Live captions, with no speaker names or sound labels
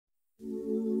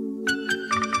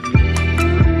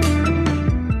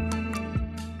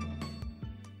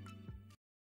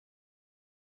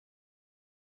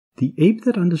The Ape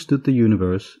That Understood the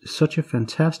Universe is such a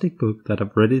fantastic book that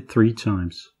I've read it 3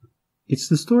 times. It's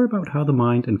the story about how the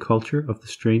mind and culture of the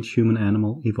strange human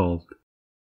animal evolved.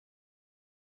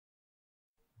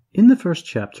 In the first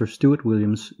chapter, Stuart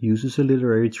Williams uses a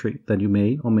literary trick that you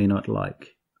may or may not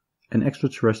like. An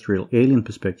extraterrestrial alien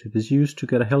perspective is used to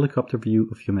get a helicopter view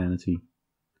of humanity.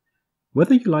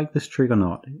 Whether you like this trick or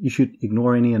not, you should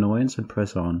ignore any annoyance and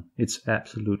press on. It's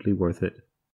absolutely worth it.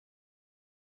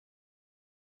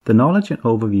 The knowledge and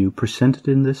overview presented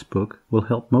in this book will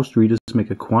help most readers make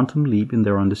a quantum leap in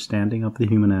their understanding of the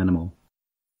human animal.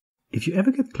 If you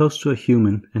ever get close to a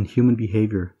human and human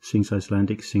behavior, sings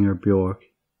Icelandic singer Björk,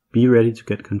 be ready to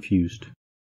get confused.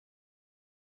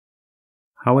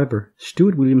 However,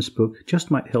 Stuart Williams' book just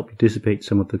might help you dissipate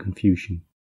some of the confusion.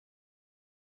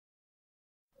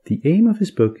 The aim of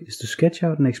his book is to sketch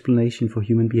out an explanation for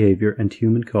human behavior and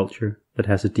human culture that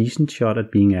has a decent shot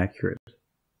at being accurate.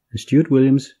 And Stuart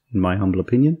Williams, in my humble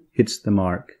opinion, hits the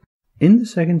mark. In the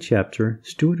second chapter,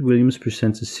 Stuart Williams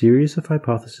presents a series of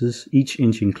hypotheses, each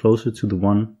inching closer to the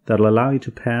one that'll allow you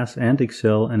to pass and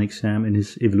excel an exam in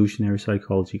his evolutionary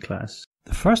psychology class.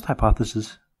 The first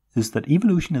hypothesis is that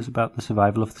evolution is about the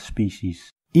survival of the species.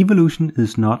 Evolution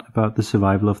is not about the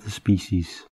survival of the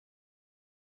species.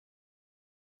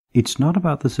 It's not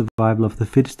about the survival of the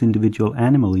fittest individual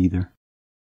animal either.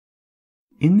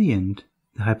 In the end,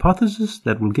 the hypothesis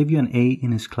that will give you an A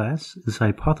in his class is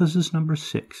hypothesis number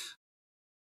 6.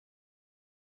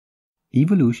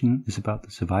 Evolution is about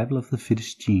the survival of the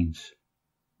fittest genes.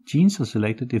 Genes are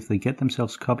selected if they get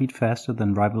themselves copied faster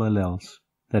than rival alleles,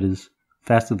 that is,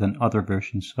 faster than other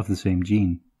versions of the same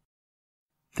gene.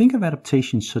 Think of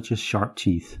adaptations such as sharp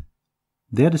teeth.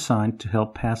 They're designed to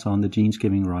help pass on the genes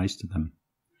giving rise to them.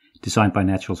 Designed by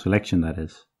natural selection, that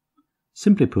is.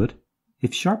 Simply put,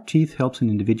 if sharp teeth helps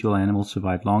an individual animal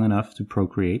survive long enough to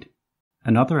procreate,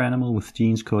 another animal with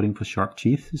genes coding for sharp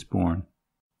teeth is born.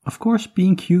 Of course,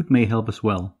 being cute may help as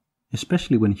well,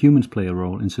 especially when humans play a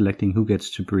role in selecting who gets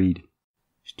to breed.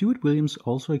 Stuart Williams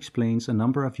also explains a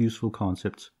number of useful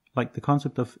concepts, like the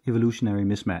concept of evolutionary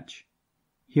mismatch.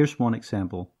 Here's one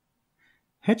example.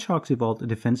 Hedgehogs evolved a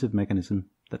defensive mechanism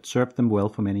that served them well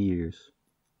for many years.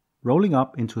 Rolling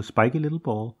up into a spiky little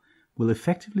ball will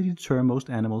effectively deter most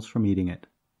animals from eating it.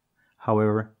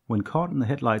 However, when caught in the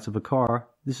headlights of a car,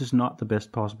 this is not the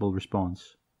best possible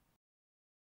response.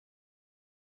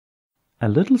 A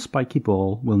little spiky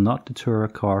ball will not deter a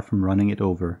car from running it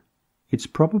over. It's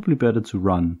probably better to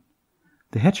run.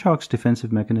 The hedgehog's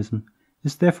defensive mechanism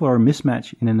is therefore a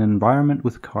mismatch in an environment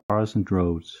with cars and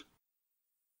roads.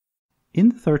 In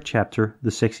the third chapter,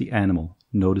 The Sexy Animal,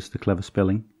 notice the clever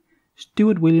spelling,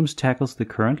 Stuart Williams tackles the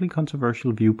currently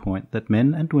controversial viewpoint that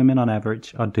men and women on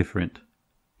average are different.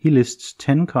 He lists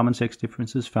 10 common sex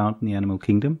differences found in the animal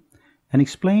kingdom and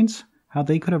explains how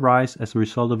they could arise as a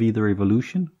result of either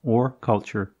evolution or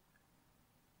culture.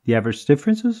 The average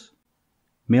differences?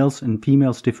 Males and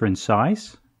females differ in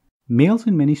size. Males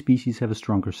in many species have a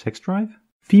stronger sex drive.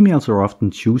 Females are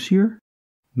often choosier.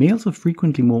 Males are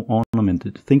frequently more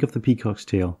ornamented. Think of the peacock's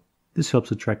tail. This helps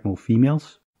attract more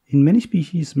females. In many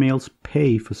species, males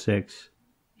pay for sex.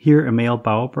 Here, a male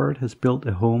bowerbird has built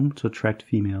a home to attract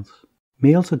females.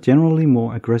 Males are generally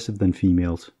more aggressive than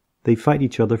females. They fight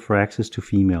each other for access to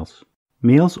females.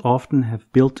 Males often have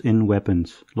built-in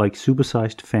weapons, like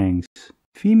supersized fangs.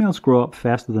 Females grow up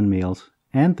faster than males,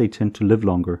 and they tend to live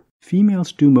longer.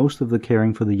 Females do most of the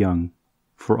caring for the young,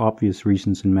 for obvious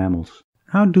reasons in mammals.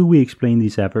 How do we explain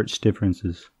these average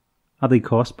differences? Are they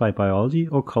caused by biology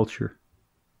or culture?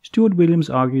 Stuart Williams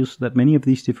argues that many of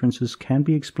these differences can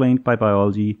be explained by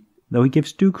biology, though he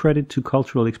gives due credit to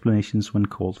cultural explanations when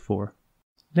called for.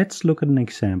 Let's look at an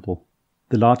example.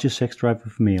 The larger sex drive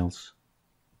of males.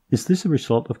 Is this a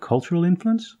result of cultural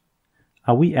influence?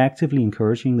 Are we actively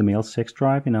encouraging the male sex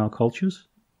drive in our cultures?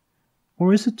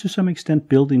 Or is it to some extent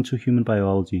built into human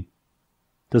biology?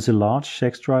 Does a large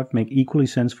sex drive make equally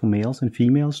sense for males and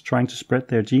females trying to spread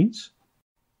their genes?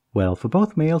 Well, for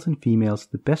both males and females,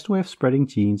 the best way of spreading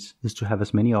genes is to have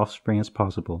as many offspring as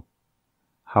possible.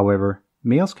 However,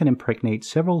 males can impregnate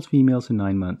several females in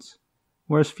 9 months,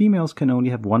 whereas females can only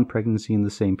have 1 pregnancy in the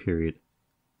same period.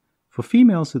 For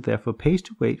females, it therefore pays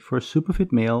to wait for a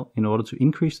superfit male in order to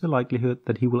increase the likelihood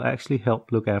that he will actually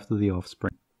help look after the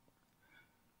offspring.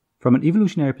 From an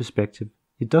evolutionary perspective,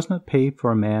 it does not pay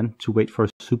for a man to wait for a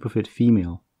superfit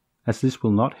female, as this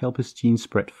will not help his genes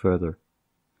spread further.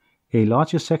 A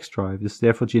larger sex drive is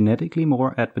therefore genetically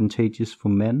more advantageous for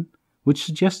men, which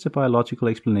suggests a biological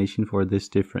explanation for this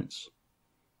difference.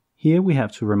 Here we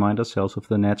have to remind ourselves of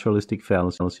the naturalistic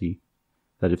fallacy,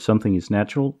 that if something is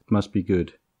natural, it must be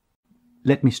good.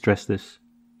 Let me stress this.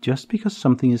 Just because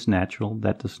something is natural,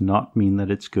 that does not mean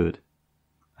that it's good.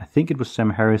 I think it was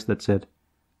Sam Harris that said,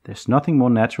 "There's nothing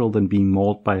more natural than being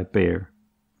mauled by a bear,"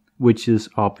 which is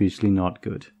obviously not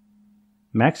good.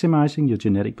 Maximizing your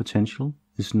genetic potential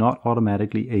is not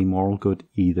automatically a moral good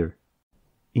either.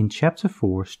 In Chapter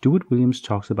 4, Stuart Williams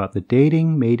talks about the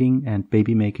dating, mating, and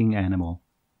baby-making animal.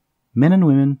 Men and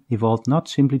women evolved not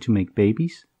simply to make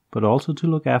babies, but also to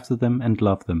look after them and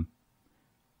love them.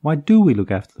 Why do we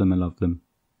look after them and love them?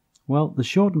 Well, the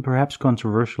short and perhaps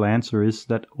controversial answer is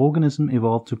that organisms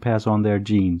evolved to pass on their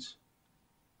genes.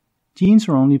 Genes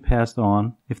are only passed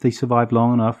on if they survive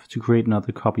long enough to create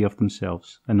another copy of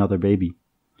themselves, another baby.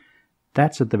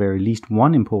 That's at the very least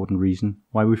one important reason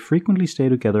why we frequently stay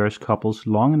together as couples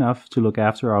long enough to look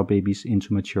after our babies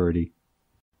into maturity.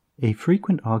 A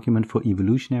frequent argument for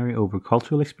evolutionary over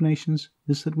cultural explanations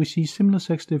is that we see similar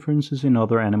sex differences in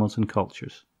other animals and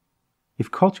cultures.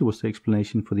 If culture was the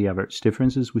explanation for the average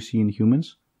differences we see in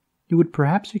humans, you would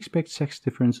perhaps expect sex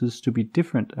differences to be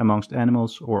different amongst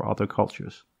animals or other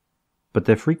cultures. But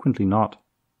they're frequently not.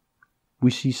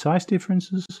 We see size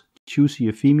differences,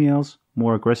 choosier females,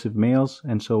 more aggressive males,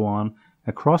 and so on,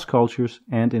 across cultures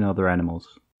and in other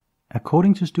animals.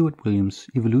 According to Stuart Williams,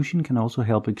 evolution can also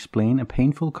help explain a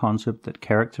painful concept that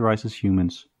characterizes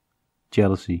humans: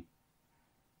 jealousy.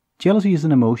 Jealousy is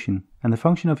an emotion, and the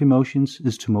function of emotions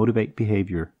is to motivate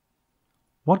behavior.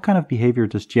 What kind of behavior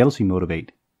does jealousy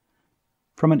motivate?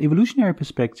 From an evolutionary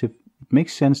perspective, it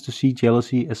makes sense to see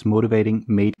jealousy as motivating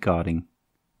mate guarding.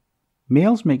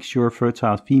 Males make sure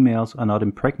fertile females are not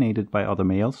impregnated by other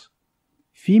males.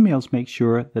 Females make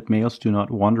sure that males do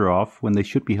not wander off when they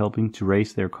should be helping to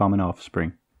raise their common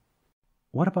offspring.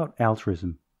 What about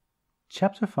altruism?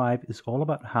 Chapter 5 is all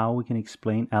about how we can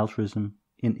explain altruism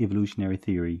in evolutionary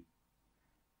theory.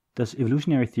 Does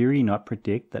evolutionary theory not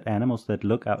predict that animals that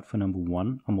look out for number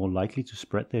one are more likely to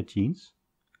spread their genes?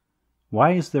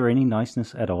 Why is there any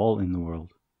niceness at all in the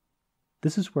world?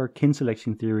 This is where kin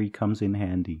selection theory comes in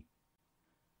handy.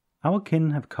 Our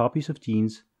kin have copies of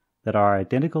genes that are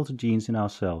identical to genes in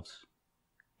ourselves.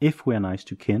 If we're nice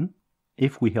to kin,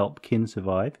 if we help kin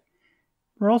survive,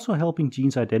 we're also helping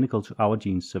genes identical to our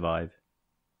genes survive.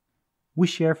 We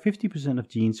share 50% of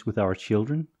genes with our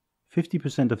children,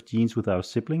 50% of genes with our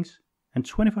siblings, and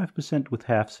 25% with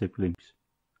half-siblings.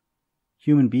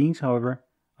 Human beings, however,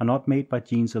 are not made by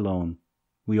genes alone.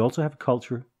 We also have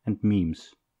culture and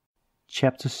memes.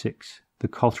 Chapter 6: The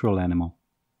Cultural Animal.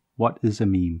 What is a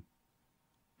meme?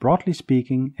 Broadly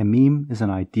speaking, a meme is an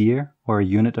idea or a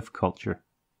unit of culture.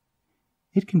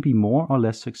 It can be more or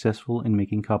less successful in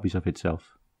making copies of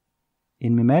itself.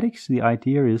 In memetics, the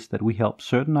idea is that we help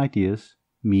certain ideas,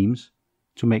 memes,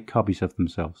 to make copies of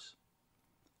themselves.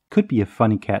 It could be a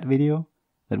funny cat video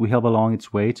that we help along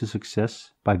its way to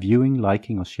success by viewing,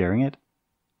 liking, or sharing it.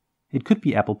 It could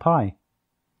be apple pie.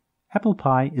 Apple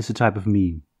pie is a type of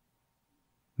meme.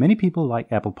 Many people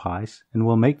like apple pies and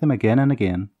will make them again and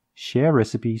again, share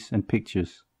recipes and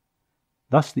pictures.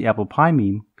 Thus the apple pie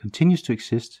meme continues to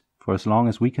exist for as long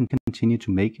as we can continue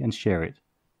to make and share it.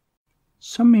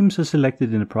 Some memes are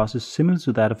selected in a process similar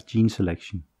to that of gene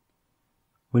selection.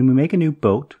 When we make a new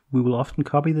boat, we will often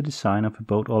copy the design of a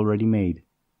boat already made.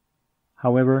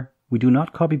 However, we do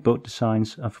not copy boat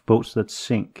designs of boats that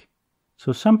sink,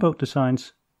 so some boat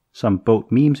designs, some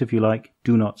boat memes if you like,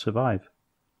 do not survive.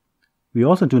 We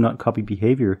also do not copy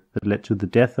behavior that led to the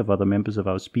death of other members of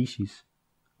our species,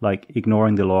 like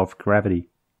ignoring the law of gravity.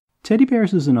 Teddy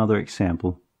bears is another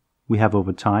example. We have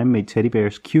over time made teddy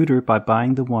bears cuter by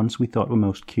buying the ones we thought were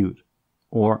most cute,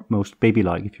 or most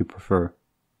baby-like if you prefer.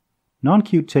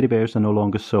 Non-cute teddy bears are no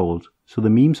longer sold, so the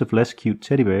memes of less cute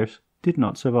teddy bears did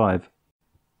not survive.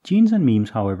 Genes and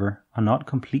memes, however, are not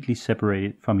completely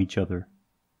separated from each other.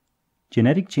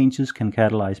 Genetic changes can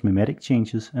catalyze memetic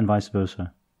changes and vice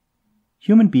versa.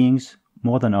 Human beings,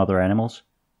 more than other animals,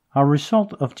 are a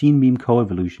result of gene-meme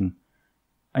coevolution,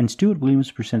 and Stuart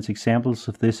Williams presents examples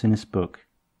of this in his book.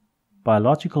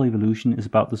 Biological evolution is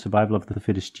about the survival of the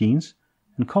fittest genes,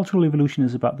 and cultural evolution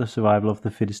is about the survival of the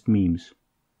fittest memes.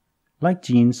 Like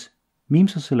genes,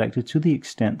 memes are selected to the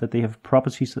extent that they have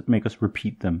properties that make us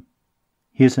repeat them.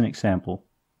 Here's an example.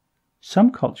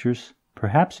 Some cultures,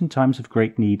 perhaps in times of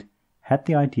great need, had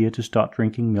the idea to start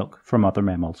drinking milk from other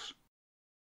mammals.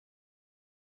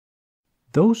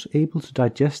 Those able to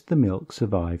digest the milk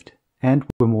survived and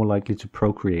were more likely to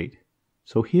procreate.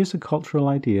 So here's a cultural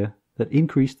idea that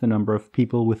increased the number of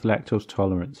people with lactose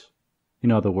tolerance.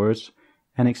 In other words,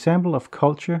 an example of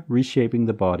culture reshaping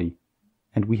the body,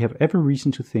 and we have every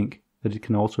reason to think that it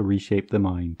can also reshape the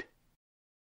mind.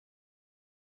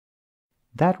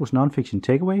 That was Nonfiction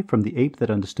Takeaway from The Ape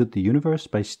That Understood the Universe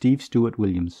by Steve Stewart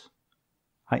Williams.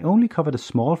 I only covered a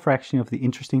small fraction of the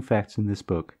interesting facts in this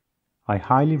book. I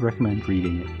highly recommend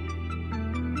reading it.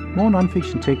 More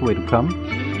Nonfiction Takeaway to come.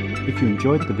 If you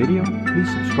enjoyed the video, please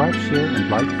subscribe, share and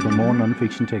like for more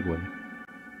Nonfiction Takeaway.